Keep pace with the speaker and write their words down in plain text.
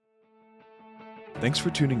Thanks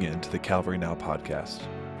for tuning in to the Calvary Now podcast.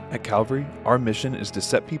 At Calvary, our mission is to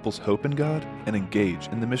set people's hope in God and engage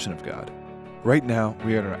in the mission of God. Right now,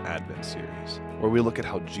 we are in our Advent series, where we look at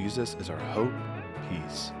how Jesus is our hope,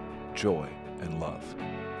 peace, joy, and love.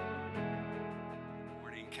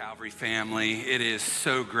 Calvary family, it is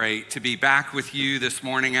so great to be back with you this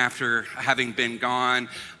morning after having been gone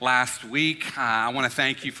last week. I want to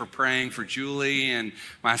thank you for praying for Julie and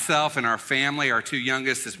myself and our family, our two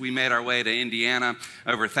youngest, as we made our way to Indiana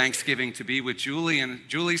over Thanksgiving to be with Julie and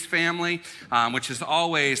Julie's family, which is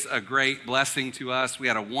always a great blessing to us. We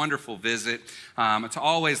had a wonderful visit. It's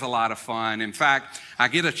always a lot of fun. In fact, I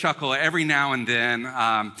get a chuckle every now and then.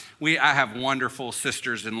 I have wonderful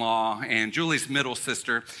sisters-in-law, and Julie's middle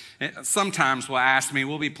sister sometimes will ask me,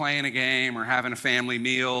 we'll be playing a game or having a family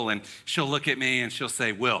meal, and she'll look at me and she'll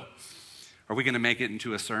say, Will, are we going to make it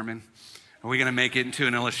into a sermon? Are we going to make it into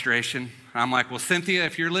an illustration? I'm like, well, Cynthia,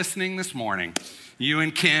 if you're listening this morning, you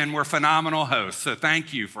and Ken were phenomenal hosts, so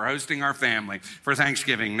thank you for hosting our family for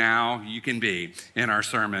Thanksgiving. Now you can be in our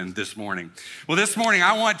sermon this morning. Well, this morning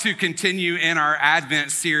I want to continue in our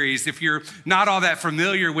Advent series. If you're not all that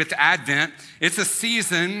familiar with Advent, it's a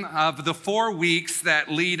season of the 4 weeks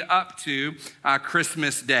that lead up to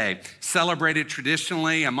Christmas Day, celebrated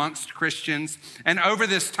traditionally amongst Christians. And over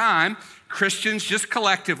this time, Christians just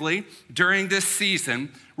collectively during this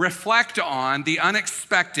season reflect on the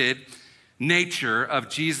unexpected nature of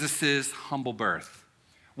Jesus's humble birth,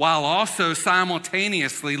 while also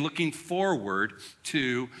simultaneously looking forward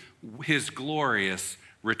to his glorious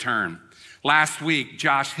return. Last week,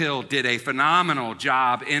 Josh Hill did a phenomenal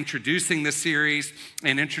job introducing the series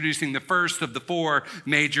and introducing the first of the 4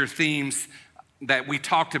 major themes that we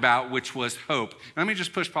talked about, which was hope. Let me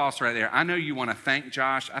just push pause right there. I know you want to thank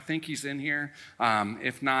Josh. I think he's in here.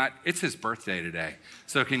 If not, it's his birthday today.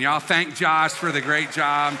 So can y'all thank Josh for the great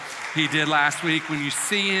job he did last week? When you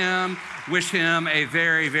see him, wish him a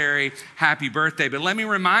very, very happy birthday. But let me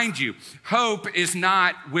remind you, hope is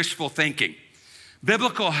not wishful thinking.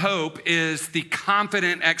 Biblical hope is the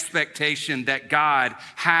confident expectation that God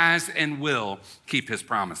has and will keep his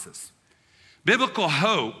promises. Biblical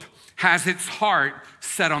hope has its heart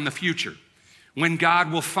set on the future, when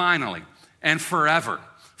God will finally and forever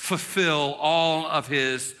fulfill all of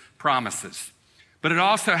his promises. But it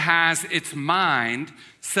also has its mind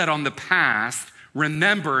set on the past,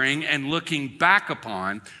 remembering and looking back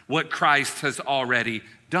upon what Christ has already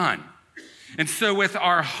done. And so with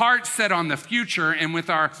our hearts set on the future and with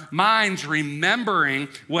our minds remembering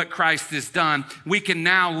what Christ has done, we can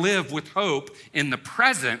now live with hope in the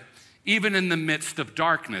present, even in the midst of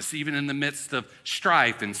darkness, even in the midst of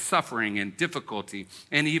strife and suffering and difficulty,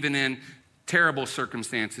 and even in terrible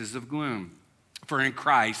circumstances of gloom. For in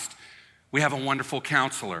Christ, we have a wonderful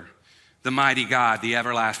counselor, the mighty God, the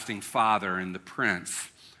everlasting Father, and the Prince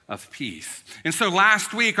of Peace. And so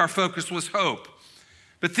last week, our focus was hope.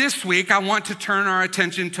 But this week, I want to turn our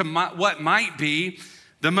attention to what might be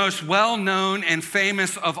the most well-known and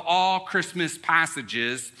famous of all Christmas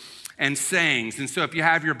passages and sayings. And so if you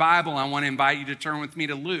have your Bible, I want to invite you to turn with me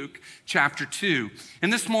to Luke chapter 2.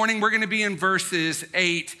 And this morning, we're going to be in verses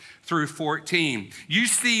 8 through 14. You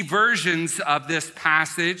see versions of this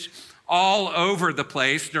passage all over the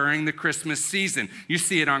place during the Christmas season. You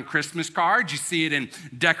see it on Christmas cards, you see it in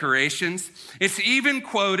decorations. It's even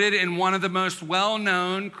quoted in one of the most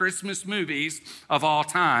well-known Christmas movies of all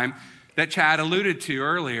time that Chad alluded to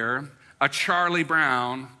earlier, A Charlie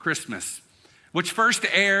Brown Christmas, which first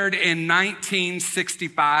aired in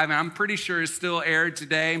 1965, and I'm pretty sure is still aired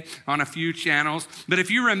today on a few channels. But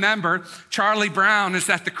if you remember, Charlie Brown is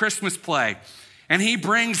at the Christmas play, and he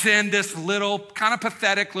brings in this little, kind of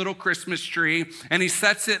pathetic little Christmas tree, and he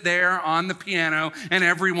sets it there on the piano, and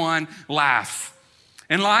everyone laughs.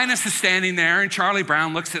 And Linus is standing there, and Charlie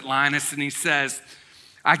Brown looks at Linus, and he says,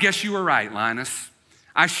 I guess you were right, Linus.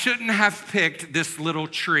 I shouldn't have picked this little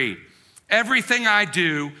tree. Everything I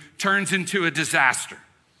do turns into a disaster.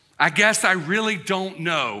 I guess I really don't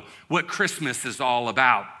know what Christmas is all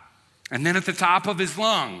about. And then at the top of his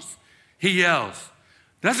lungs, he yells,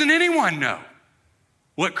 doesn't anyone know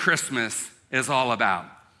what Christmas is all about?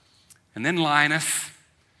 And then Linus,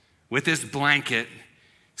 with his blanket,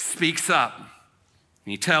 speaks up. And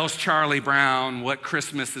he tells Charlie Brown what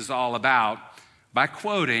Christmas is all about by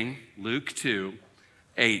quoting Luke 2,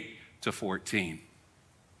 8 to 14.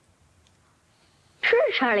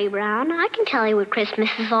 Sure, Charlie Brown, I can tell you what Christmas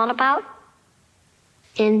is all about.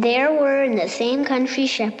 And there were in the same country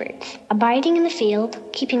shepherds, abiding in the field,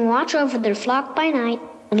 keeping watch over their flock by night.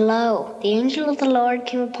 And lo, the angel of the Lord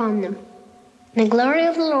came upon them. And the glory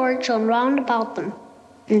of the Lord shone round about them.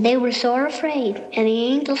 And they were sore afraid. And the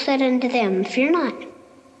angel said unto them, Fear not.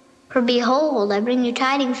 For behold, I bring you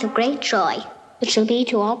tidings of great joy, which shall be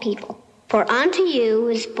to all people. For unto you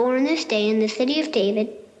is born this day in the city of David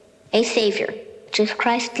a Savior, which is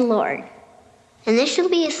Christ the Lord. And this shall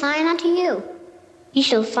be a sign unto you. Ye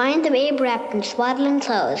shall find the babe wrapped in swaddling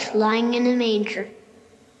clothes, lying in a manger.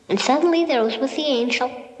 And suddenly there was with the angel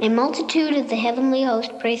a multitude of the heavenly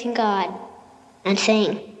host praising God, and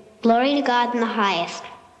saying, Glory to God in the highest,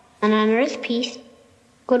 and on earth peace,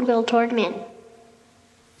 goodwill toward men.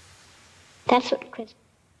 That's what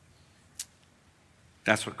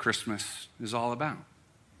Christmas is all about,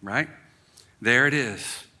 right? There it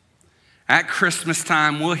is. At Christmas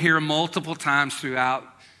time, we'll hear multiple times throughout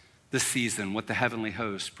the season what the heavenly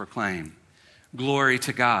hosts proclaim. Glory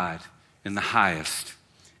to God in the highest,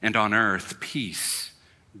 and on earth peace,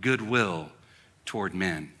 goodwill toward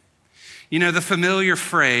men. You know, the familiar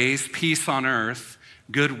phrase, peace on earth,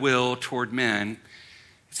 goodwill toward men,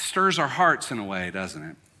 it stirs our hearts in a way, doesn't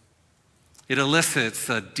it? It elicits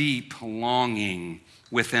a deep longing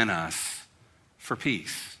within us for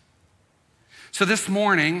peace. So this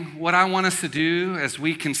morning, what I want us to do as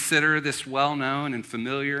we consider this well-known and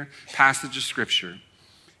familiar passage of Scripture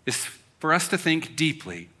is for us to think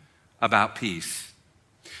deeply about peace.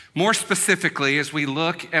 More specifically, as we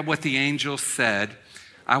look at what the angel said,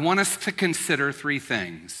 I want us to consider three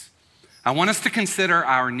things. I want us to consider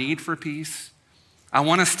our need for peace. I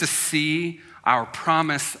want us to see our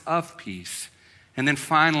promise of peace. And then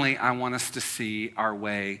finally, I want us to see our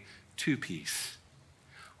way to peace.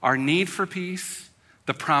 Our need for peace,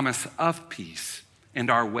 the promise of peace, and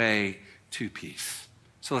our way to peace.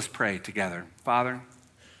 So let's pray together. Father,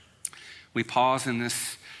 we pause in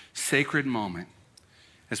this sacred moment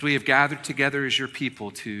as we have gathered together as your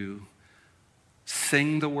people to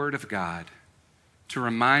sing the word of God, to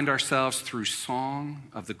remind ourselves through song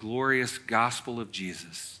of the glorious gospel of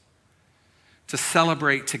Jesus, to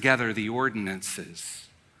celebrate together the ordinances,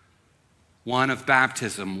 one of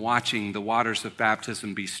baptism, watching the waters of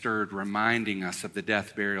baptism be stirred, reminding us of the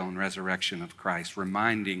death, burial, and resurrection of Christ,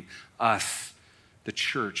 reminding us, the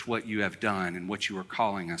church, what you have done and what you are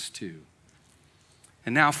calling us to.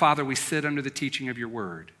 And now, Father, we sit under the teaching of your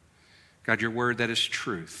word. God, your word that is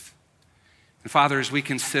truth. And Father, as we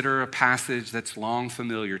consider a passage that's long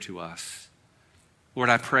familiar to us, Lord,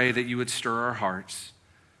 I pray that you would stir our hearts.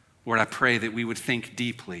 Lord, I pray that we would think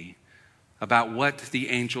deeply about what the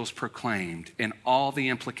angels proclaimed and all the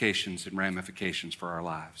implications and ramifications for our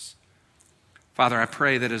lives. Father, I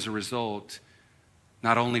pray that as a result,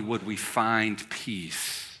 not only would we find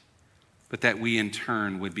peace, but that we in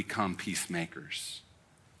turn would become peacemakers.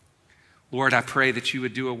 Lord, I pray that you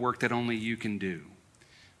would do a work that only you can do.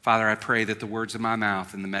 Father, I pray that the words of my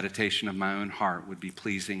mouth and the meditation of my own heart would be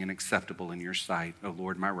pleasing and acceptable in your sight, O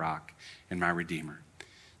Lord, my rock and my redeemer.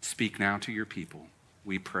 Speak now to your people,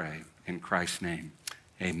 we pray. In Christ's name,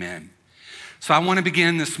 amen. So I want to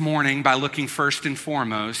begin this morning by looking first and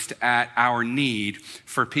foremost at our need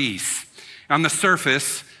for peace. On the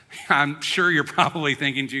surface, I'm sure you're probably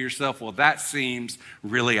thinking to yourself, well, that seems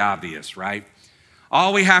really obvious, right?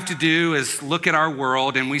 All we have to do is look at our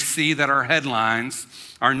world and we see that our headlines,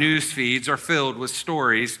 our news feeds are filled with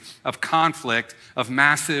stories of conflict of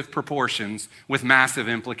massive proportions with massive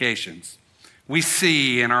implications. We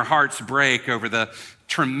see and our hearts break over the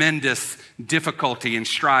tremendous difficulty and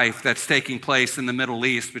strife that's taking place in the Middle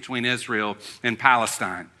East between Israel and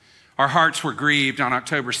Palestine. Our hearts were grieved on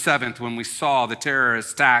October 7th when we saw the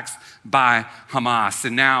terrorist attacks by Hamas,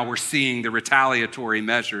 and now we're seeing the retaliatory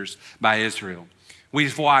measures by Israel.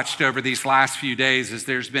 We've watched over these last few days as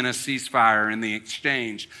there's been a ceasefire and the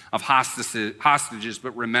exchange of hostages,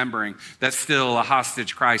 but remembering that still a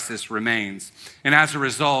hostage crisis remains. And as a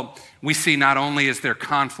result, we see not only is there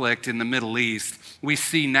conflict in the Middle East, we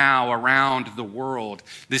see now around the world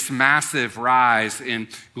this massive rise in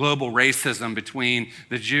global racism between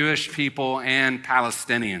the Jewish people and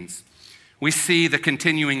Palestinians. We see the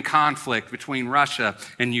continuing conflict between Russia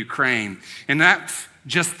and Ukraine. And that's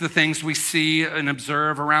just the things we see and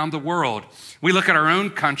observe around the world. We look at our own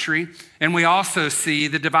country and we also see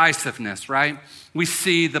the divisiveness, right? We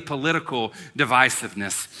see the political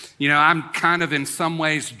divisiveness. You know, I'm kind of in some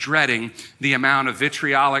ways dreading the amount of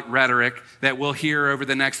vitriolic rhetoric that we'll hear over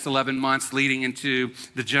the next 11 months leading into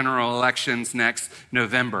the general elections next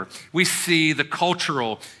November. We see the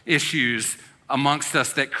cultural issues amongst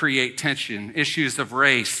us that create tension, issues of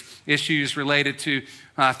race, issues related to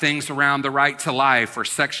things around the right to life or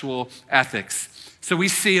sexual ethics. So we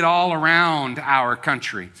see it all around our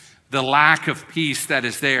country, the lack of peace that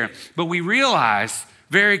is there. But we realize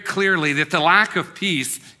very clearly that the lack of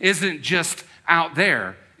peace isn't just out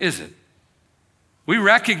there, is it? We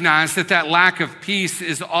recognize that that lack of peace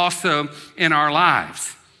is also in our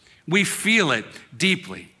lives. We feel it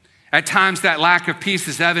deeply. At times, that lack of peace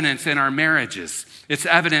is evidence in our marriages. It's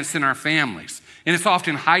evidence in our families. And it's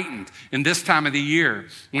often heightened in this time of the year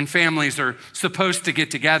when families are supposed to get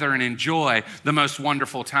together and enjoy the most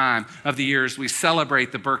wonderful time of the year as we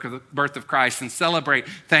celebrate the birth of Christ and celebrate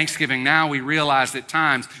Thanksgiving. Now we realize at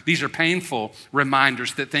times these are painful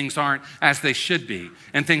reminders that things aren't as they should be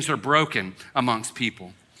and things are broken amongst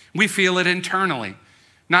people. We feel it internally,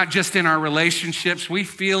 not just in our relationships, we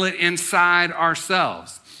feel it inside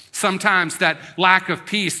ourselves. Sometimes that lack of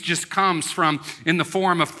peace just comes from in the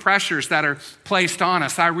form of pressures that are placed on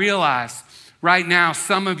us. I realize right now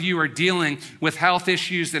some of you are dealing with health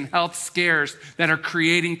issues and health scares that are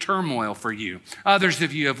creating turmoil for you. Others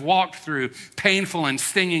of you have walked through painful and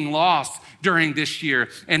stinging loss during this year,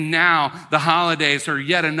 and now the holidays are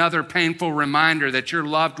yet another painful reminder that your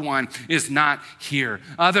loved one is not here.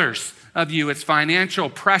 Others of you, it's financial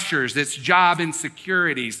pressures, it's job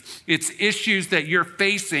insecurities, it's issues that you're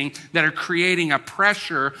facing that are creating a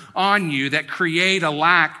pressure on you that create a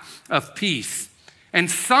lack of peace.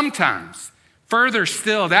 And sometimes, further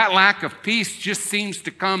still, that lack of peace just seems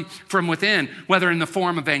to come from within, whether in the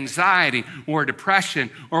form of anxiety or depression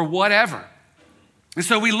or whatever. And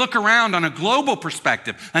so we look around on a global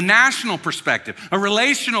perspective, a national perspective, a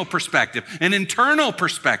relational perspective, an internal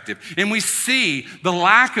perspective, and we see the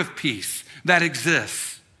lack of peace that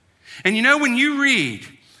exists. And you know, when you read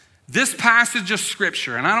this passage of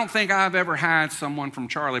scripture, and I don't think I've ever had someone from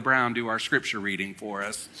Charlie Brown do our scripture reading for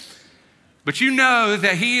us, but you know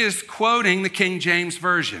that he is quoting the King James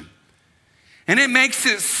Version. And it makes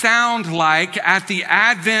it sound like at the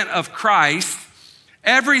advent of Christ,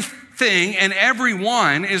 everything and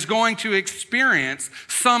everyone is going to experience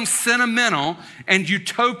some sentimental and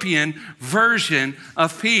utopian version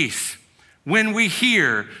of peace. When we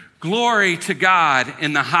hear, glory to God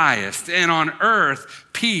in the highest, and on earth,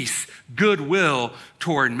 peace, goodwill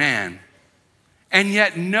toward man. And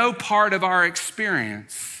yet no part of our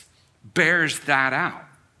experience bears that out.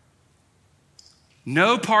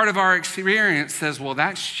 No part of our experience says, well,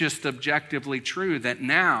 that's just objectively true, that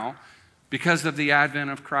now, because of the advent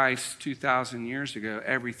of Christ 2,000 years ago,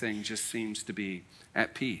 everything just seems to be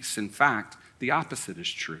at peace. In fact, the opposite is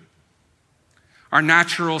true. Our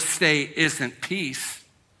natural state isn't peace,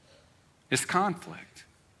 it's conflict.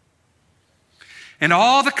 And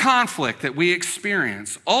all the conflict that we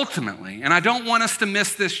experience ultimately, and I don't want us to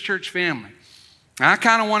miss this, church family. I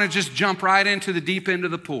kind of want to just jump right into the deep end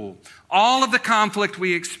of the pool. All of the conflict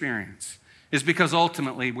we experience is because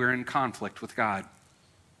ultimately we're in conflict with God.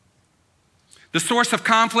 The source of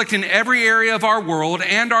conflict in every area of our world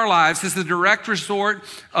and our lives is the direct result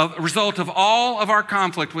of all of our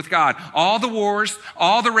conflict with God. All the wars,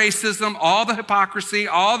 all the racism, all the hypocrisy,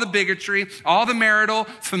 all the bigotry, all the marital,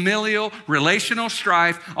 familial, relational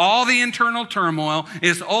strife, all the internal turmoil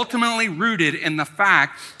is ultimately rooted in the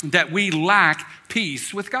fact that we lack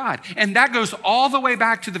peace with God. And that goes all the way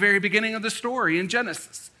back to the very beginning of the story in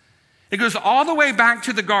Genesis. It goes all the way back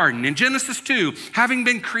to the garden. In Genesis 2, having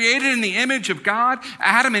been created in the image of God,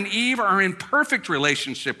 Adam and Eve are in perfect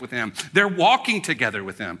relationship with him. They're walking together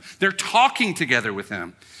with him. They're talking together with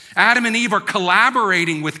him. Adam and Eve are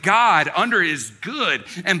collaborating with God under his good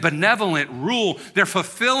and benevolent rule. They're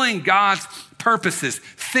fulfilling God's purposes.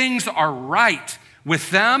 Things are right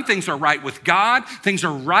with them. Things are right with God. Things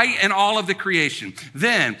are right in all of the creation.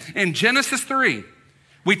 Then in Genesis 3,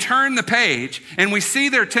 we turn the page and we see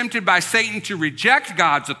they're tempted by Satan to reject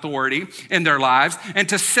God's authority in their lives and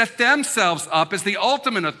to set themselves up as the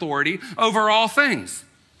ultimate authority over all things.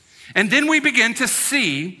 And then we begin to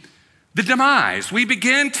see the demise. We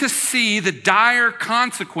begin to see the dire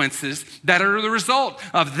consequences that are the result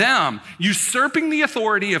of them usurping the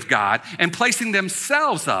authority of God and placing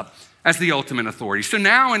themselves up as the ultimate authority. So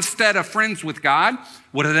now instead of friends with God,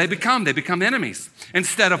 what do they become? They become enemies.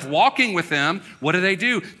 Instead of walking with him, what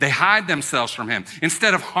do? They hide themselves from him.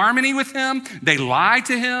 Instead of harmony with him, they lie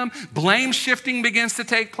to him. Blame shifting begins to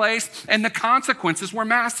take place, and the consequences were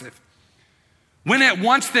massive. When at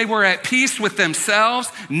once they were at peace with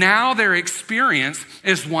themselves, now their experience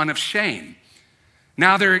is one of shame.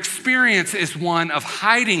 Now their experience is one of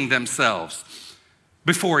hiding themselves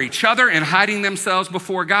before each other and hiding themselves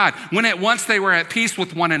before God. When at once they were at peace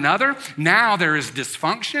with one another, now there is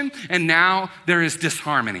dysfunction and now there is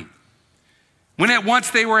disharmony. When at once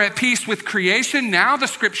they were at peace with creation, now the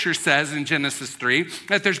scripture says in Genesis 3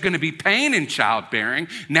 that there's going to be pain in childbearing.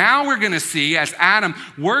 Now we're going to see as Adam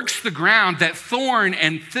works the ground that thorn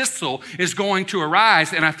and thistle is going to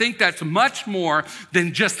arise. And I think that's much more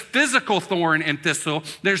than just physical thorn and thistle.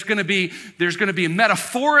 There's going to be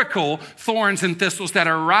metaphorical thorns and thistles that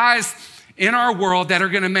arise in our world that are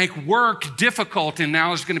going to make work difficult. And now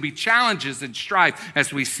there's going to be challenges and strife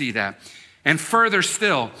as we see that. And further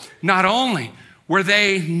still, not only were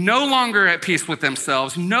they no longer at peace with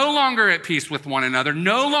themselves, no longer at peace with one another,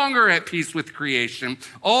 no longer at peace with creation,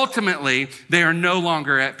 ultimately, they are no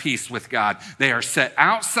longer at peace with God. They are set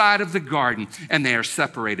outside of the garden and they are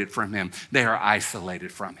separated from him. They are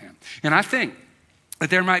isolated from him. And I think that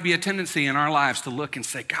there might be a tendency in our lives to look and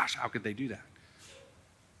say, gosh, how could they do that?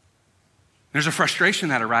 There's a frustration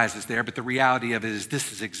that arises there, but the reality of it is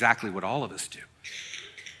this is exactly what all of us do.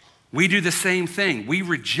 We do the same thing. We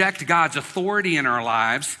reject God's authority in our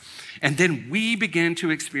lives, and then we begin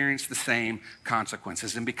to experience the same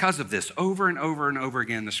consequences. And because of this, over and over and over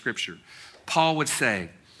again in the scripture, Paul would say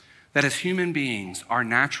that as human beings, our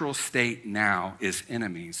natural state now is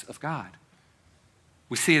enemies of God.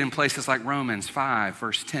 We see it in places like Romans 5,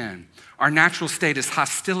 verse 10. Our natural state is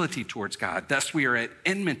hostility towards God. Thus, we are at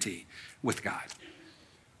enmity with God.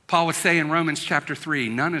 Paul would say in Romans chapter 3,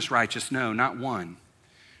 none is righteous, no, not one.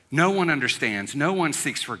 No one understands. No one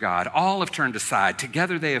seeks for God. All have turned aside.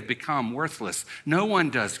 Together they have become worthless. No one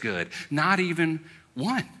does good, not even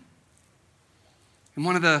one. And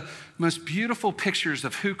one of the most beautiful pictures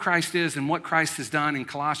of who Christ is and what Christ has done in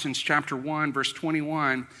Colossians chapter 1, verse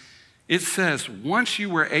 21, it says, once you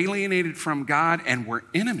were alienated from God and were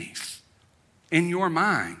enemies in your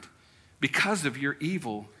mind because of your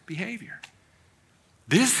evil behavior.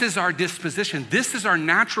 This is our disposition. This is our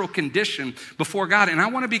natural condition before God. And I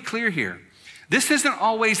want to be clear here. This isn't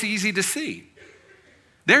always easy to see.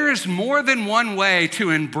 There is more than one way to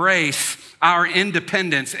embrace our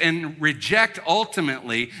independence and reject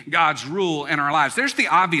ultimately God's rule in our lives. There's the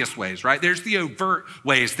obvious ways, right? There's the overt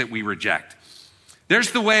ways that we reject.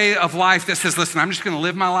 There's the way of life that says, listen, I'm just going to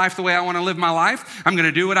live my life the way I want to live my life. I'm going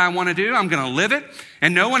to do what I want to do. I'm going to live it.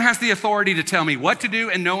 And no one has the authority to tell me what to do,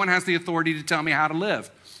 and no one has the authority to tell me how to live.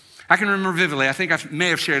 I can remember vividly, I think I may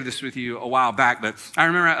have shared this with you a while back, but I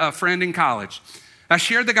remember a friend in college. I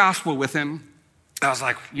shared the gospel with him. I was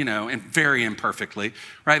like, very imperfectly,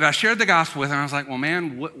 right? But I shared the gospel with him. I was like, well,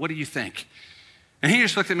 man, what do you think? And he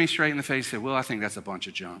just looked at me straight in the face and said, well, I think that's a bunch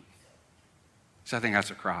of junk. So I think that's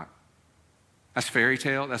a crock. That's fairy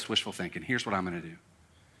tale, that's wishful thinking. Here's what I'm going to do.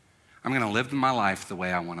 I'm going to live my life the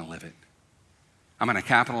way I want to live it. I'm going to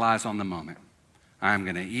capitalize on the moment. I'm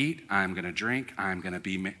going to eat, I'm going to drink, I'm going to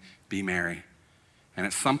be merry. And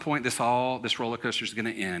at some point, this roller coaster is going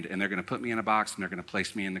to end, and they're going to put me in a box, and they're going to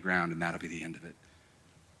place me in the ground, and that'll be the end of it.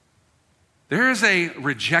 There is a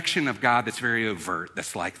rejection of God that's very overt,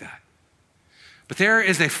 that's like that. But there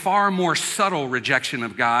is a far more subtle rejection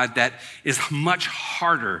of God that is much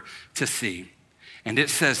harder to see. And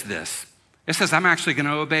it says this. It says, I'm actually going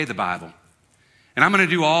to obey the Bible. And I'm going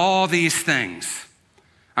to do all these things.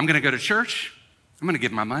 I'm going to go to church. I'm going to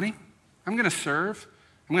give my money. I'm going to serve.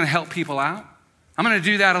 I'm going to help people out. I'm going to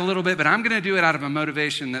do that a little bit, but I'm going to do it out of a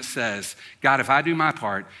motivation that says, God, if I do my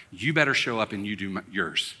part, you better show up and you do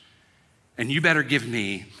yours. And you better give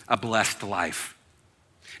me a blessed life.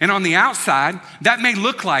 And on the outside, that may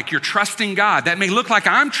look like you're trusting God. That may look like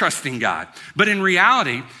I'm trusting God. But in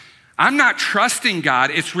reality, I'm not trusting God.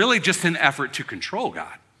 It's really just an effort to control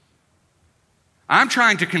God. I'm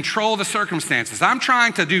trying to control the circumstances. I'm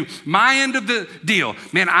trying to do my end of the deal.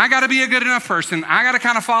 Man, I got to be a good enough person. I got to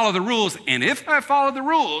kind of follow the rules. And if I follow the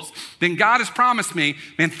rules, then God has promised me,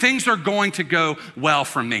 man, things are going to go well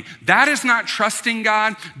for me. That is not trusting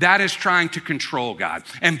God. That is trying to control God.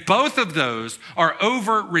 And both of those are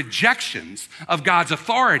overt rejections of God's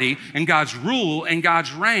authority and God's rule and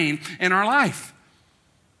God's reign in our life.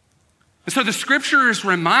 And so the scripture is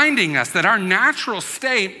reminding us that our natural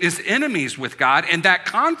state is enemies with God, and that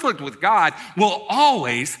conflict with God will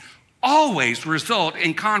always result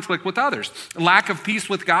in conflict with others. Lack of peace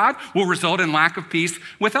with God will result in lack of peace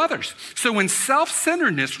with others. So when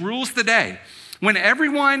self-centeredness rules the day, when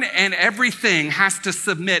everyone and everything has to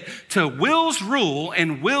submit to will's rule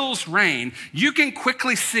and will's reign, you can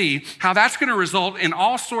quickly see how that's going to result in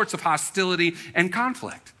all sorts of hostility and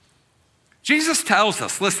conflict. Jesus tells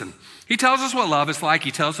us, listen, he tells us what love is like.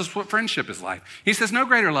 He tells us what friendship is like. He says, no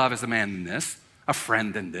greater love is a man than this, a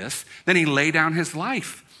friend than this, then he lay down his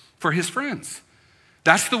life for his friends.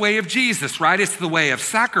 That's the way of Jesus, right? It's the way of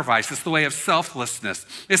sacrifice. It's the way of selflessness.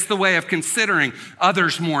 It's the way of considering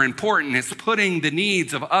others more important. It's putting the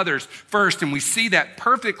needs of others first. And we see that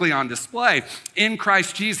perfectly on display in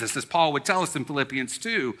Christ Jesus, as Paul would tell us in Philippians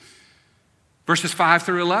 2, verses 5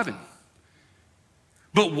 through 11.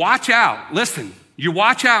 But watch out. Listen, you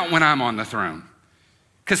watch out when I'm on the throne.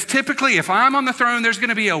 Because typically, if I'm on the throne, there's going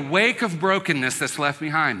to be a wake of brokenness that's left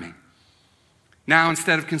behind me. Now,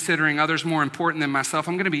 instead of considering others more important than myself,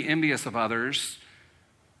 I'm going to be envious of others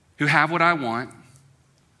who have what I want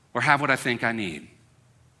or have what I think I need.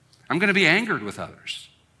 I'm going to be angered with others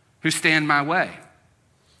who stand my way.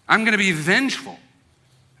 I'm going to be vengeful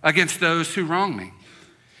against those who wrong me.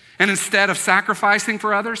 And instead of sacrificing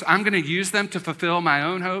for others, I'm going to use them to fulfill my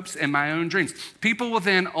own hopes and my own dreams. People will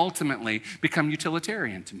then ultimately become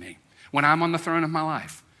utilitarian to me when I'm on the throne of my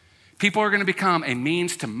life. People are going to become a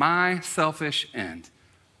means to my selfish end.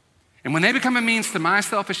 And when they become a means to my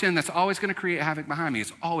selfish end, that's always going to create havoc behind me.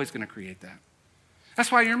 It's always going to create that.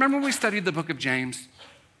 That's why you remember when we studied the book of James?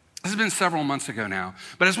 This has been several months ago now.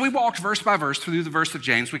 But as we walked verse by verse through the verse of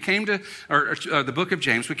James, we came to, the book of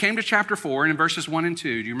James, we came to chapter 4 and in verses 1 and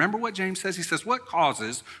 2. Do you remember what James says? He says, what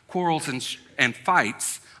causes quarrels and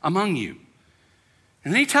fights among you?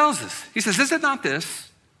 And then he tells us, he says, is it not this,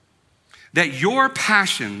 that your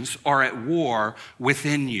passions are at war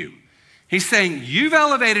within you? He's saying, you've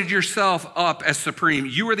elevated yourself up as supreme.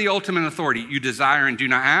 You are the ultimate authority. You desire and do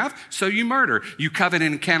not have, so you murder. You covet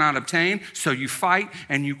and cannot obtain, so you fight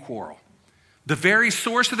and you quarrel. The very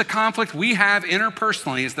source of the conflict we have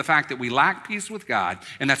interpersonally is the fact that we lack peace with God,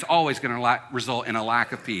 and that's always going to result in a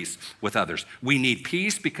lack of peace with others. We need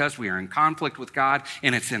peace because we are in conflict with God,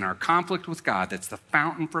 and it's in our conflict with God that's the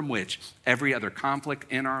fountain from which every other conflict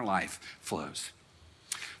in our life flows.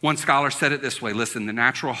 One scholar said it this way, listen, the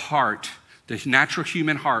natural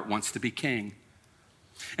human heart wants to be king.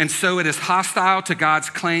 And so it is hostile to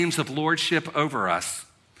God's claims of lordship over us.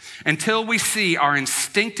 Until we see our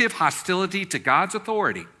instinctive hostility to God's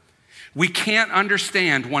authority, we can't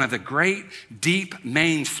understand one of the great, deep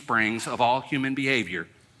mainsprings of all human behavior.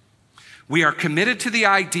 We are committed to the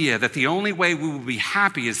idea that the only way we will be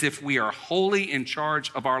happy is if we are wholly in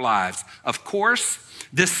charge of our lives. Of course,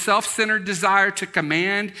 this self-centered desire to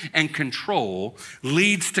command and control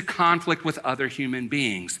leads to conflict with other human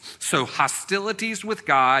beings. So hostilities with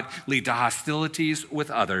God lead to hostilities with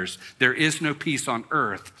others. There is no peace on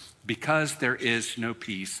earth because there is no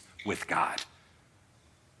peace with God.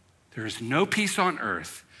 There is no peace on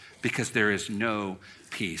earth because there is no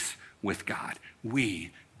peace with God.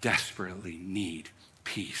 We desperately need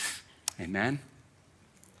peace. Amen?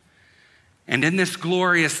 And in this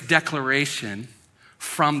glorious declaration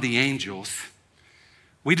from the angels,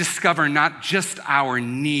 we discover not just our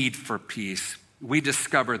need for peace, we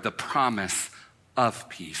discover the promise of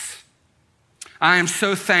peace. I am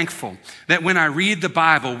so thankful that when I read the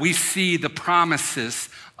Bible, we see the promises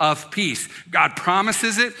of peace. God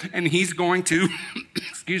promises it, and he's going to,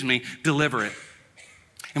 deliver it.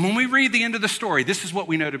 And when we read the end of the story, this is what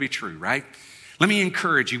we know to be true, right? Let me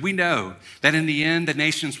encourage you. We know that in the end, the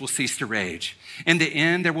nations will cease to rage. In the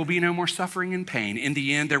end, there will be no more suffering and pain. In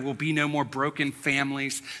the end, there will be no more broken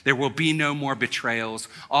families. There will be no more betrayals.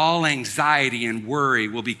 All anxiety and worry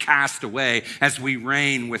will be cast away as we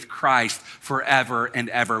reign with Christ forever and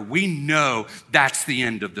ever. We know that's the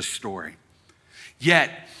end of the story. Yet,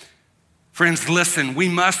 friends, listen, we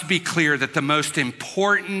must be clear that the most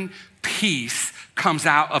important peace comes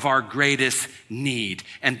out of our greatest need,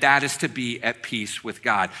 and that is to be at peace with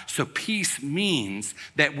God. So peace means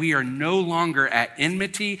that we are no longer at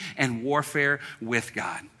enmity and warfare with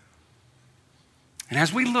God. And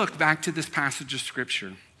as we look back to this passage of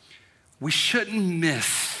scripture, we shouldn't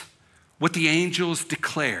miss what the angels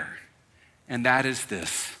declare, and that is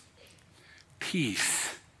this: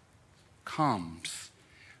 peace comes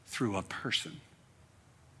through a person.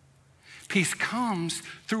 Peace comes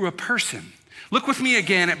through a person. Look with me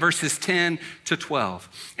again at verses 10 to 12.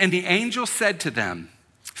 And the angel said to them,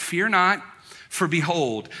 "Fear not, for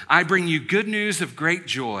behold, I bring you good news of great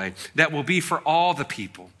joy that will be for all the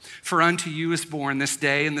people. For unto you is born this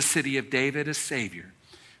day in the city of David a Savior,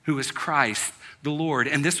 who is Christ the Lord.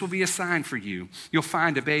 And this will be a sign for you. You'll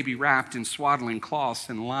find a baby wrapped in swaddling cloths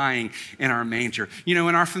and lying in our manger." You know,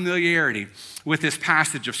 in our familiarity with this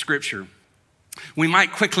passage of scripture, we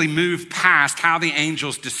might quickly move past how the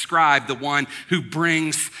angels describe the one who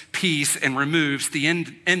brings peace and removes the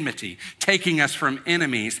enmity, taking us from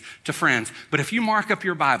enemies to friends. But if you mark up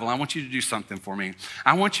your Bible, I want you to do something for me.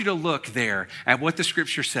 I want you to look there at what the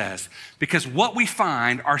scripture says, because what we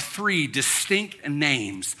find are three distinct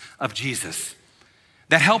names of Jesus.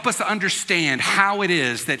 that help us understand how it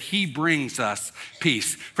is that he brings us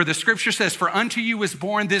peace. For the scripture says, for unto you was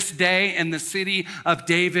born this day in the city of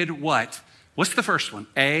David what? What's the first one?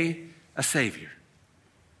 A Savior.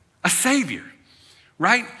 A Savior,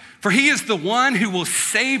 right? For he is the one who will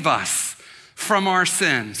save us from our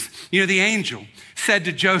sins. You know, the angel said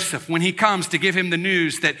to Joseph when he comes to give him the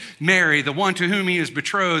news that Mary, the one to whom he is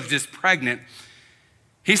betrothed, is pregnant,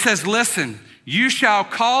 he says, listen, you shall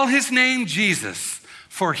call his name Jesus,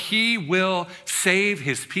 for he will save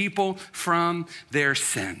his people from their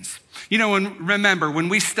sins. You know, remember when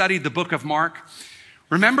we studied the book of Mark,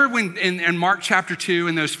 remember when in Mark chapter 2,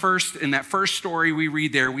 in that first story we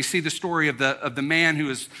read there, we see the story of the man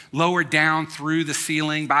who is lowered down through the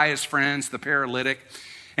ceiling by his friends, the paralytic.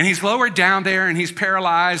 And he's lowered down there and he's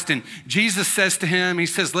paralyzed. And Jesus says to him, he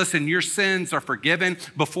says, listen, your sins are forgiven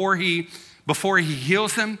before he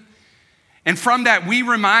heals him. And from that, we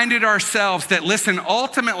reminded ourselves that, listen,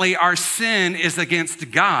 ultimately our sin is against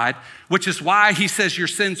God, which is why he says your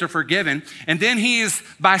sins are forgiven. And then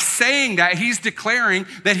by saying that, he's declaring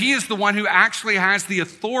that he is the one who actually has the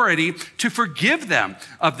authority to forgive them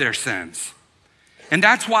of their sins. And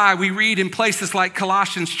that's why we read in places like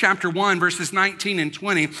Colossians chapter 1, verses 19 and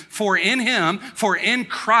 20, for in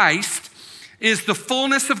Christ is the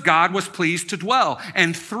fullness of God was pleased to dwell.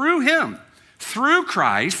 And through him, through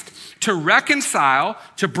Christ, to reconcile,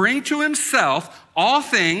 to bring to himself all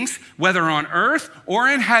things, whether on earth or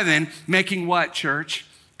in heaven, making what, church?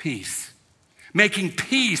 Peace. Making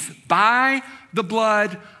peace by the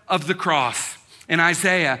blood of the cross. In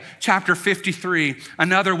Isaiah chapter 53,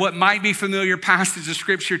 another what might be familiar passage of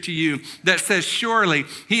scripture to you that says, surely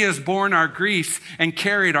he has borne our griefs and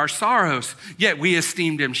carried our sorrows, yet we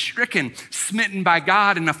esteemed him stricken, smitten by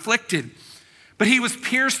God and afflicted. But he was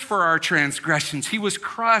pierced for our transgressions. He was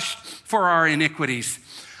crushed for our iniquities.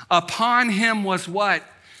 Upon him was what?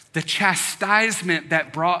 The chastisement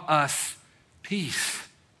that brought us peace.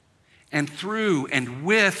 And through and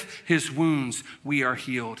with his wounds, we are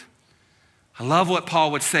healed. I love what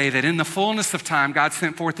Paul would say, that in the fullness of time, God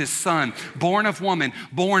sent forth his son, born of woman,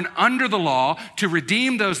 born under the law, to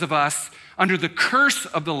redeem those of us under the curse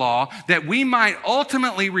of the law, that we might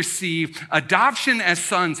ultimately receive adoption as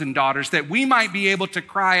sons and daughters, that we might be able to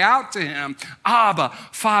cry out to him, Abba,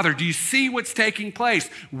 Father. Do you see what's taking place?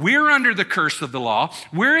 We're under the curse of the law.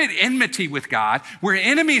 We're at enmity with God. We're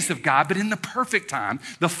enemies of God, but in the perfect time,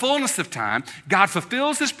 the fullness of time, God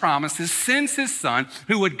fulfills his promises, sends his son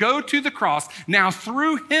who would go to the cross. Now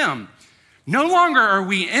through him, no longer are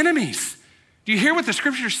we enemies. Do you hear what the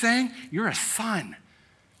scripture is saying? You're a son.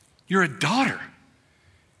 You're a daughter.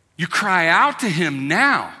 You cry out to him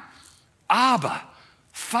now, Abba,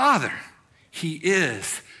 Father. He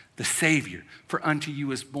is the Savior. For unto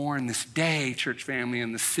you is born this day, church family,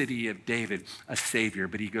 in the city of David, a Savior.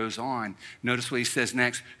 But he goes on. Notice what he says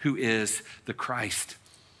next, who is the Christ.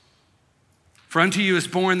 For unto you is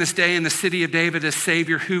born this day in the city of David a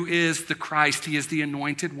Savior who is the Christ. He is the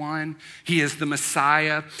anointed one. He is the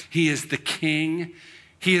Messiah. He is the King.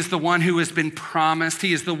 He is the one who has been promised.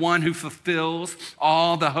 He is the one who fulfills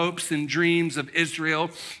all the hopes and dreams of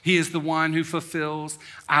Israel. He is the one who fulfills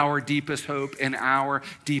our deepest hope and our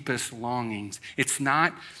deepest longings. It's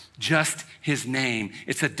not just his name.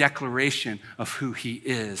 It's a declaration of who he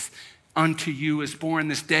is. Unto you is born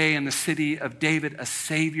this day in the city of David a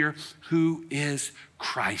Savior who is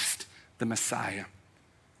Christ, the Messiah.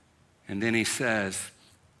 And then he says,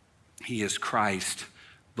 he is Christ,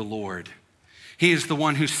 the Lord. He is the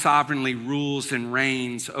one who sovereignly rules and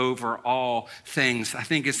reigns over all things. I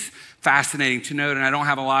think it's fascinating to note, and I don't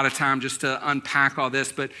have a lot of time just to unpack all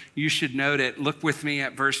this, but you should note it. Look with me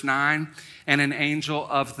at verse 9. And an angel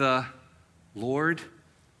of the Lord,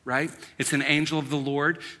 right? It's an angel of the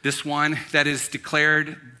Lord. This one that is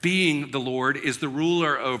declared being the Lord is the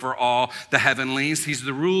ruler over all the heavenlies. He's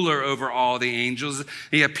the ruler over all the angels.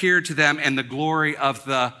 He appeared to them, and the glory of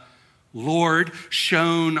the Lord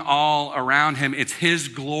shone all around him. It's his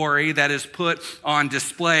glory that is put on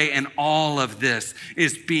display, and all of this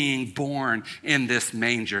is being born in this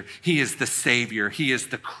manger. He is the Savior. He is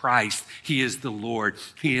the Christ. He is the Lord.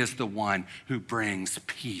 He is the one who brings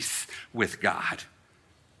peace with God.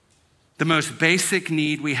 The most basic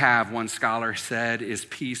need we have, one scholar said, is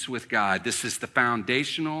peace with God. This is the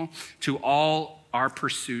foundational to all our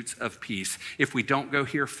pursuits of peace. If we don't go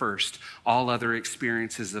here first, all other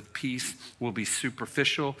experiences of peace will be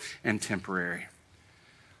superficial and temporary.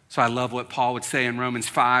 So I love what Paul would say in Romans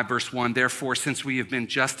 5, verse 1. Therefore, since we have been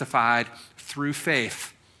justified through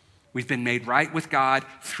faith, we've been made right with God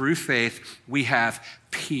through faith, we have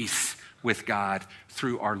peace with God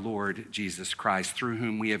through our Lord Jesus Christ, through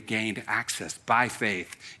whom we have gained access by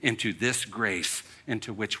faith into this grace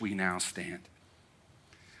into which we now stand.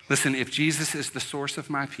 Listen, if Jesus is the source of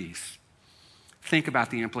my peace, think about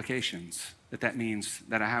the implications that means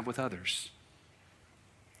that I have with others.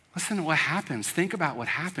 Listen to what happens. Think about what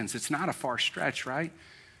happens. It's not a far stretch, right?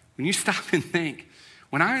 When you stop and think,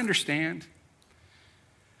 when I understand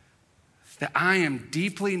that I am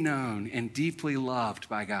deeply known and deeply loved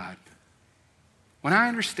by God, when I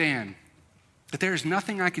understand that there is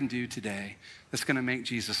nothing I can do today that's going to make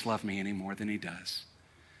Jesus love me any more than he does.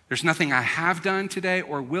 There's nothing I have done today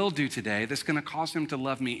or will do today that's going to cause him to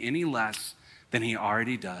love me any less than he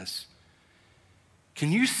already does. Can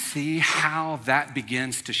you see how that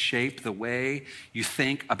begins to shape the way you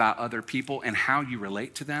think about other people and how you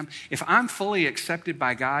relate to them? If I'm fully accepted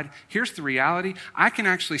by God, here's the reality. I can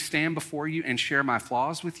actually stand before you and share my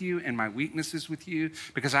flaws with you and my weaknesses with you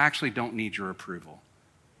because I actually don't need your approval.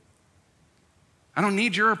 I don't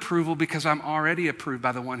need your approval because I'm already approved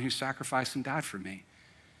by the one who sacrificed and died for me.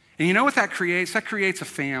 And you know what that creates? That creates a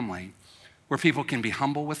family where people can be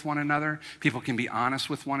humble with one another, people can be honest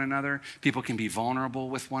with one another, people can be vulnerable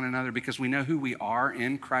with one another because we know who we are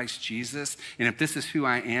in Christ Jesus. And if this is who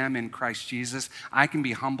I am in Christ Jesus, I can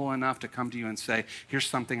be humble enough to come to you and say, here's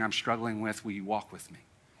something I'm struggling with, will you walk with me?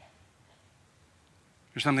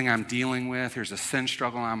 There's something I'm dealing with, there's a sin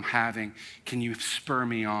struggle I'm having, can you spur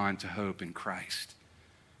me on to hope in Christ?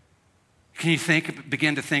 Can you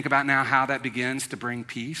begin to think about now how that begins to bring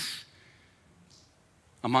peace?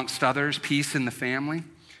 Amongst others, peace in the family.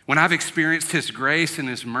 When I've experienced his grace and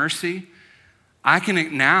his mercy, I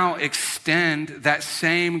can now extend that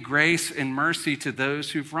same grace and mercy to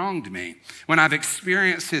those who've wronged me. When I've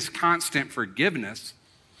experienced his constant forgiveness,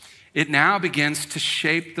 it now begins to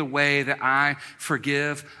shape the way that I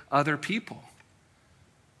forgive other people.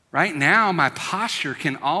 Right now, my posture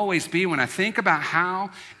can always be when I think about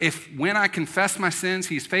when I confess my sins,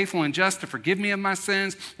 he's faithful and just to forgive me of my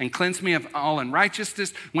sins and cleanse me of all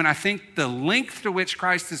unrighteousness. When I think the length to which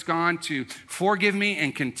Christ has gone to forgive me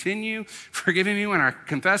and continue forgiving me when I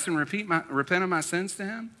confess and repent of my sins to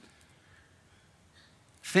him.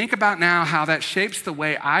 Think about now how that shapes the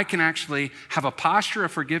way I can actually have a posture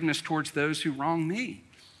of forgiveness towards those who wrong me.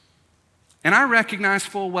 And I recognize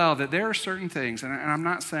full well that there are certain things, and I'm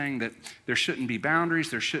not saying that there shouldn't be boundaries,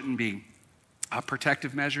 there shouldn't be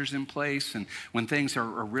protective measures in place, and when things are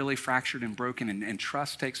really fractured and broken, and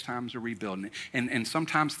trust takes time to rebuild. And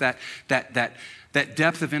sometimes that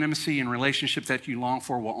depth of intimacy and relationship that you long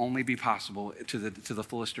for will only be possible to the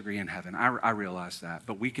fullest degree in heaven. I realize that,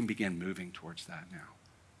 but we can begin moving towards that now.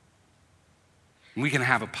 And we can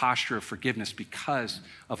have a posture of forgiveness because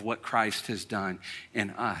of what Christ has done in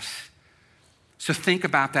us. So think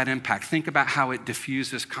about that impact. Think about how it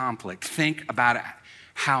diffuses conflict. Think about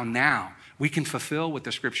how now we can fulfill what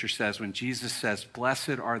the scripture says when Jesus says,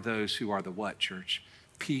 blessed are those who are the what, church?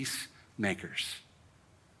 Peacemakers.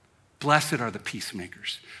 Blessed are the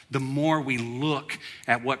peacemakers. The more we look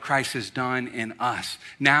at what Christ has done in us,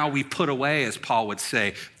 now we put away, as Paul would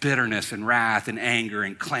say, bitterness and wrath and anger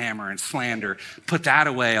and clamor and slander. Put that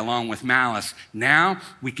away along with malice. Now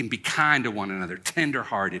we can be kind to one another,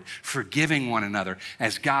 tenderhearted, forgiving one another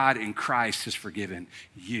as God in Christ has forgiven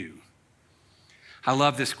you. I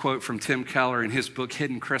love this quote from Tim Keller in his book,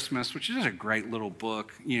 Hidden Christmas, which is a great little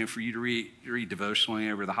book, for you to read devotionally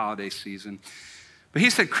over the holiday season. But he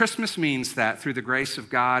said, Christmas means that through the grace of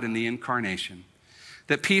God and the incarnation,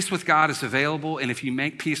 that peace with God is available, and if you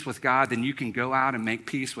make peace with God, then you can go out and make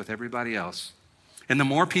peace with everybody else. And the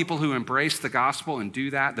more people who embrace the gospel and do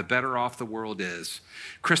that, the better off the world is.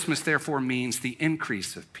 Christmas, therefore, means the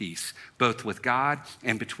increase of peace, both with God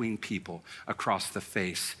and between people across the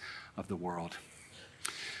face of the world.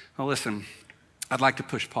 Well, listen, I'd like to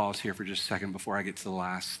push pause here for just a second before I get to the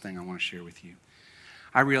last thing I want to share with you.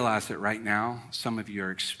 I realize that right now, some of you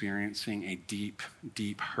are experiencing a deep,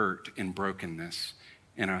 deep hurt and brokenness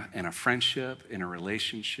in a friendship, in a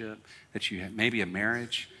relationship, that you have, maybe a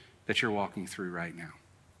marriage that you're walking through right now.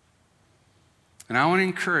 And I want to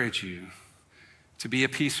encourage you to be a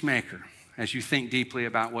peacemaker as you think deeply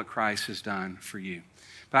about what Christ has done for you.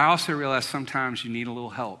 But I also realize sometimes you need a little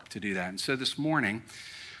help to do that. And so this morning,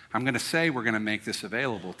 I'm going to say we're going to make this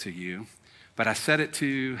available to you, but I said it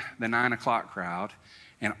to the 9 o'clock crowd,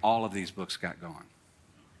 and all of these books got gone.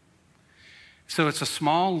 So it's a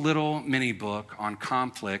small little mini book on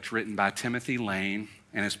conflict written by Timothy Lane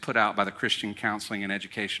and is put out by the Christian Counseling and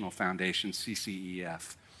Educational Foundation,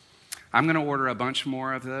 CCEF. I'm going to order a bunch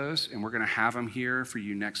more of those, and we're going to have them here for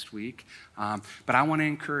you next week. But I want to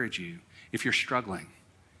encourage you, if you're struggling,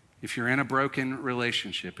 if you're in a broken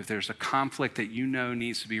relationship, if there's a conflict that you know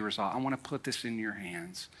needs to be resolved, I want to put this in your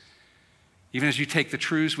hands. Even as you take the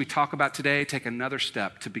truths we talk about today, take another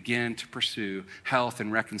step to begin to pursue health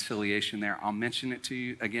and reconciliation there. I'll mention it to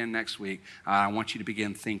you again next week. I want you to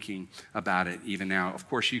begin thinking about it even now. Of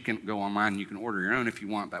course, you can go online and you can order your own if you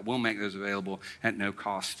want, but we'll make those available at no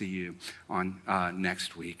cost to you on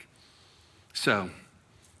next week. So,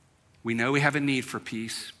 we know we have a need for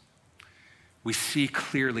peace. We see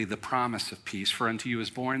clearly the promise of peace. For unto you is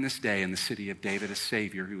born this day in the city of David a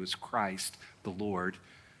Savior who is Christ the Lord,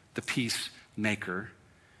 the peacemaker.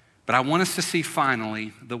 But I want us to see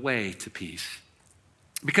finally the way to peace.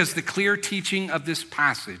 Because the clear teaching of this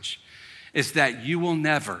passage is that you will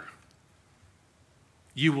never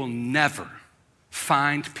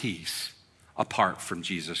find peace apart from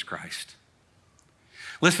Jesus Christ.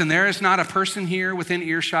 Listen, there is not a person here within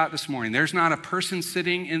earshot this morning. There's not a person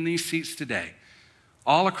sitting in these seats today,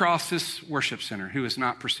 all across this worship center, who is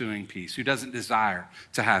not pursuing peace, who doesn't desire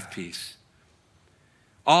to have peace.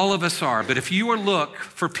 All of us are, but if you look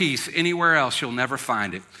for peace anywhere else, you'll never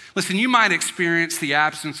find it. Listen, you might experience the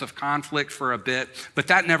absence of conflict for a bit, but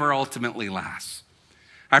that never ultimately lasts.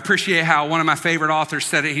 I appreciate how one of my favorite authors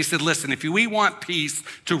said it. He said, listen, if we want peace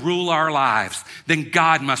to rule our lives, then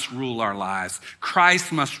God must rule our lives.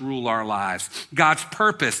 Christ must rule our lives. God's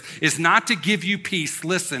purpose is not to give you peace,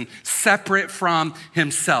 listen, separate from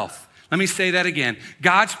himself. Let me say that again.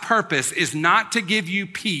 God's purpose is not to give you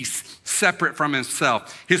peace separate from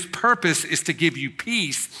himself. His purpose is to give you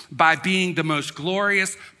peace by being the most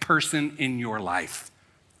glorious person in your life.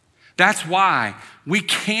 That's why we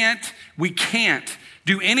can't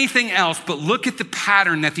do anything else but look at the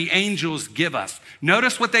pattern that the angels give us.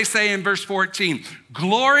 Notice what they say in verse 14.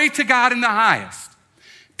 Glory to God in the highest,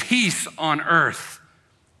 peace on earth.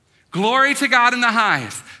 Glory to God in the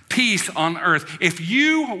highest, peace on earth. If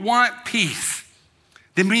you want peace,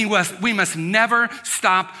 then we must never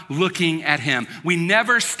stop looking at him. We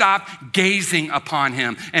never stop gazing upon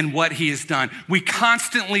him and what he has done. We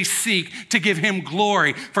constantly seek to give him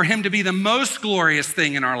glory, for him to be the most glorious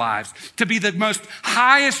thing in our lives, to be the most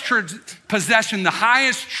highest possession, the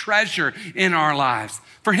highest treasure in our lives,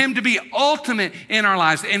 for him to be ultimate in our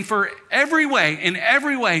lives, and in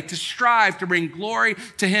every way to strive to bring glory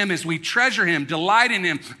to him as we treasure him, delight in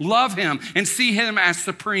him, love him, and see him as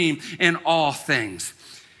supreme in all things.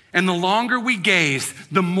 And the longer we gaze,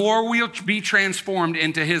 the more we'll be transformed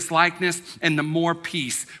into his likeness and the more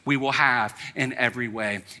peace we will have in every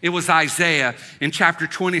way. It was Isaiah in chapter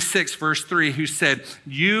 26, verse 3, who said,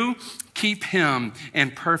 you keep him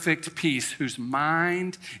in perfect peace whose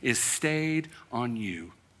mind is stayed on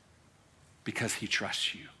you because he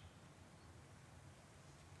trusts you.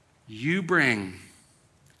 You bring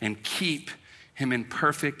and keep him in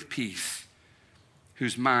perfect peace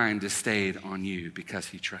whose mind is stayed on you because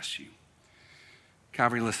he trusts you.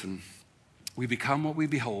 Calvary, listen, we become what we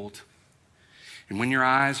behold. And when your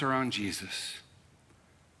eyes are on Jesus,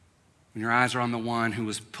 when your eyes are on the one who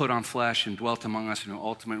was put on flesh and dwelt among us and who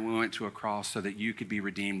ultimately went to a cross so that you could be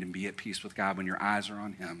redeemed and be at peace with God, when your eyes are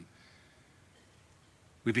on him,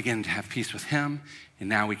 we begin to have peace with him, and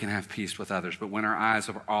now we can have peace with others. But when our eyes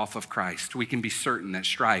are off of Christ, we can be certain that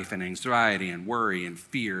strife and anxiety and worry and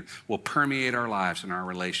fear will permeate our lives and our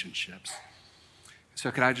relationships.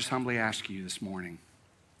 So could I just humbly ask you this morning,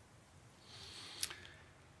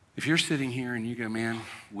 if you're sitting here and you go, man,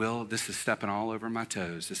 Will, this is stepping all over my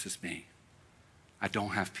toes. This is me. I don't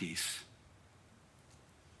have peace.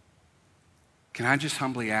 Can I just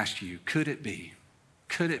humbly ask you, could it be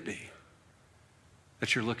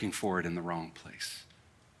that you're looking for it in the wrong place?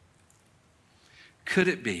 Could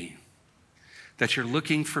it be that you're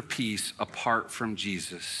looking for peace apart from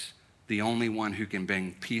Jesus, the only one who can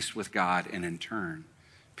bring peace with God and in turn,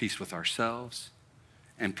 peace with ourselves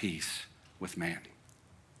and peace with man?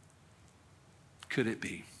 Could it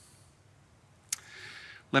be?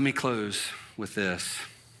 Let me close with this.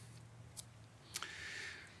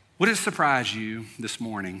 Would it surprise you this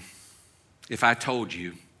morning if I told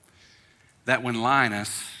you that when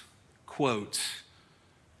Linus quotes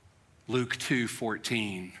Luke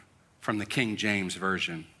 2:14 from the King James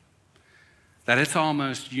Version, that it's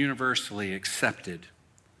almost universally accepted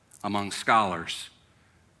among scholars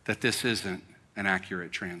that this isn't an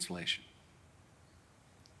accurate translation?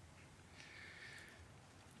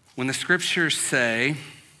 When the scriptures say,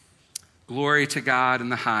 glory to God in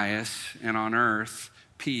the highest, and on earth,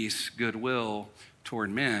 peace, goodwill toward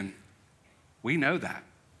men, we know that.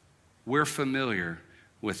 We're familiar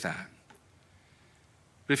with that.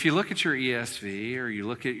 But if you look at your ESV or you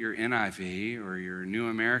look at your NIV or your New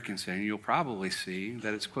American Standard, you'll probably see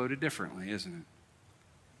that it's quoted differently, isn't it?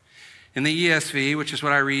 In the ESV, which is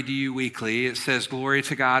what I read to you weekly, it says, "Glory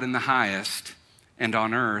to God in the highest, and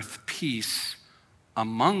on earth peace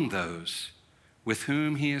among those with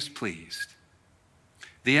whom he is pleased."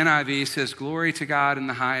 The NIV says, "Glory to God in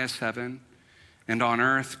the highest heaven, and on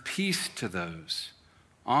earth peace to those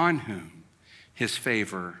on whom his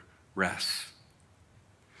favor rests."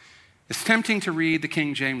 It's tempting to read the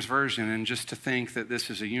King James Version and just to think that this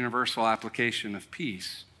is a universal application of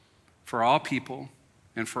peace for all people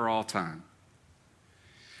and for all time.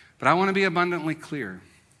 But I want to be abundantly clear.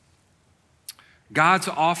 God's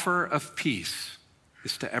offer of peace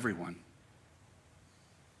is to everyone.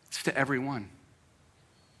 It's to everyone.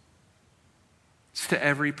 It's to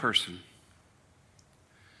every person.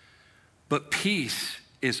 But peace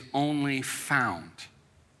is only found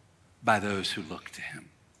by those who look to him.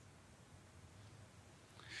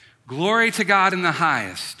 Glory to God in the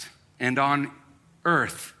highest, and on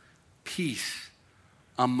earth peace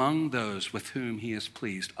among those with whom he is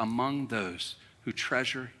pleased, among those who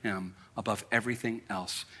treasure him above everything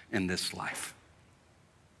else in this life.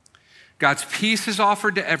 God's peace is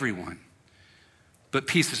offered to everyone, but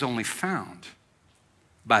peace is only found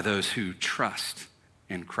by those who trust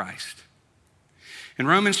in Christ. In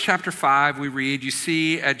Romans chapter 5, we read, "You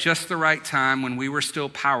see, at just the right time when we were still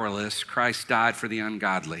powerless, Christ died for the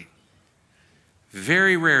ungodly.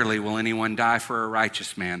 Very rarely will anyone die for a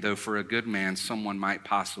righteous man, though for a good man someone might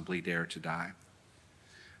possibly dare to die.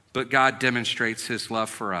 But God demonstrates his love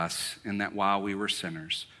for us in that while we were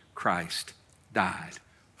sinners, Christ died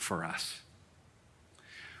for us."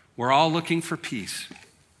 We're all looking for peace.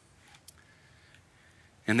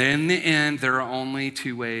 And in the end, there are only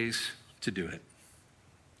two ways to do it: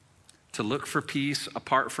 to look for peace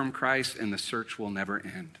apart from Christ, and the search will never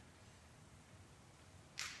end.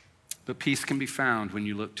 But peace can be found when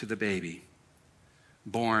you look to the baby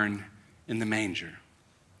born in the manger,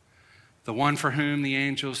 the one for whom the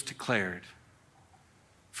angels declared,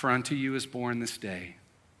 "For unto you is born this day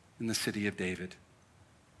in the city of David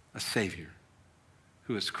a Savior,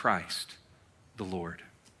 who is Christ the Lord."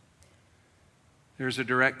 There's a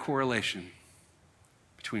direct correlation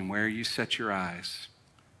between where you set your eyes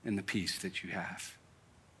and the peace that you have.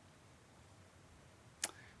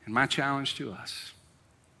 And my challenge to us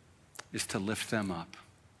is to lift them up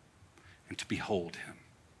and to behold him.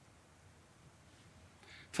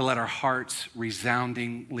 To let our hearts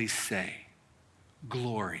resoundingly say,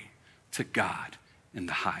 "Glory to God in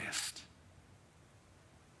the highest."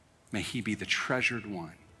 May he be the treasured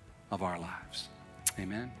one of our lives.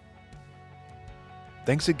 Amen.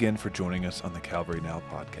 Thanks again for joining us on the Calvary Now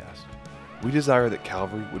podcast. We desire that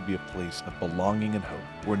Calvary would be a place of belonging and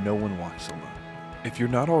hope where no one walks alone. If you're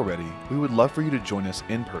not already, we would love for you to join us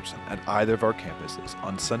in person at either of our campuses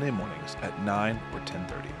on Sunday mornings at 9 or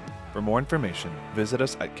 10:30. For more information, visit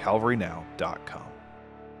us at calvarynow.com.